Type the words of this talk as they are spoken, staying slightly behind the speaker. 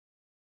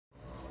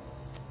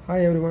Hi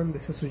everyone,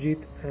 this is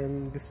Sujit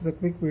and this is a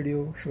quick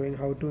video showing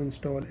how to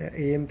install a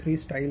AM3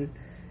 style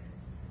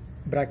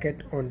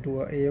bracket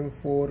onto a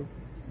AM4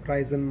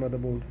 Ryzen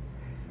motherboard.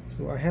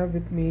 So I have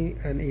with me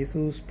an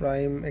Asus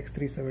Prime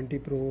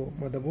X370 Pro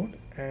motherboard,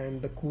 and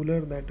the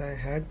cooler that I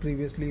had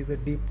previously is a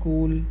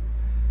Deepcool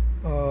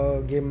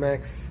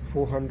Gammaxx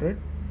 400,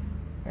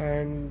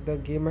 and the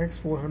Gammaxx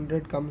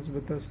 400 comes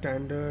with a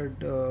standard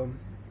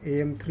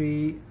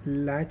AM3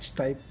 latch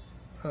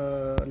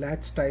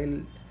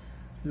style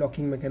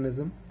locking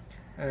mechanism.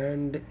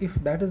 And if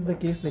that is the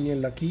case, then you're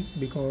lucky,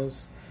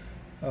 because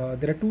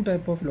there are two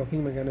type of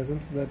locking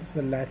mechanisms, that is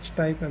the latch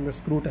type and the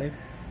screw type.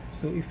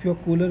 So if your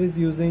cooler is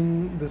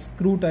using the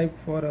screw type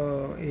for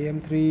a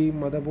AM3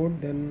 motherboard,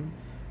 then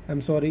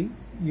I'm sorry,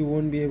 you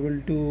won't be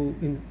able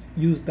to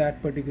use that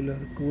particular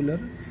cooler.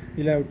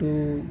 You'll have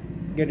to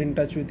get in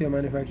touch with your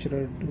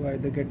manufacturer to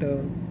either get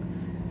a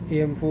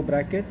AM4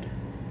 bracket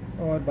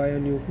or buy a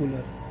new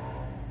cooler.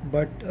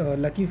 But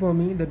lucky for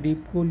me, the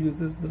Deepcool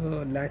uses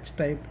the latch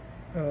type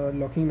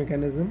locking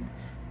mechanism,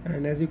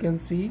 and as you can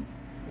see,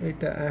 I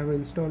have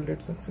installed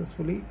it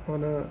successfully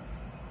on a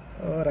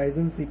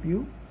Ryzen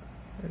CPU.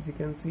 As you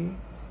can see,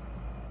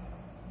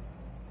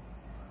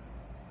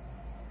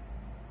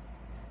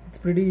 it's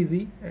pretty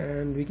easy,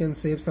 and we can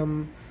save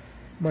some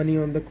money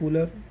on the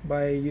cooler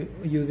by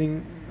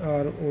using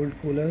our old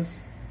coolers.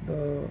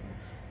 The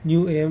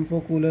new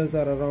AM4 coolers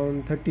are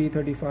around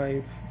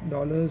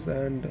 $30–35,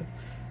 and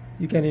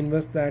you can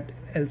invest that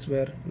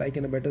elsewhere, like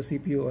in a better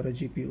CPU or a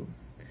GPU.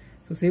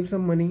 So save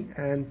some money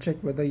and check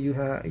whether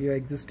your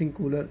existing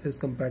cooler is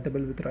compatible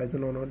with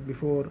Ryzen or not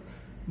before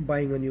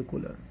buying a new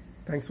cooler.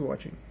 Thanks for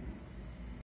watching.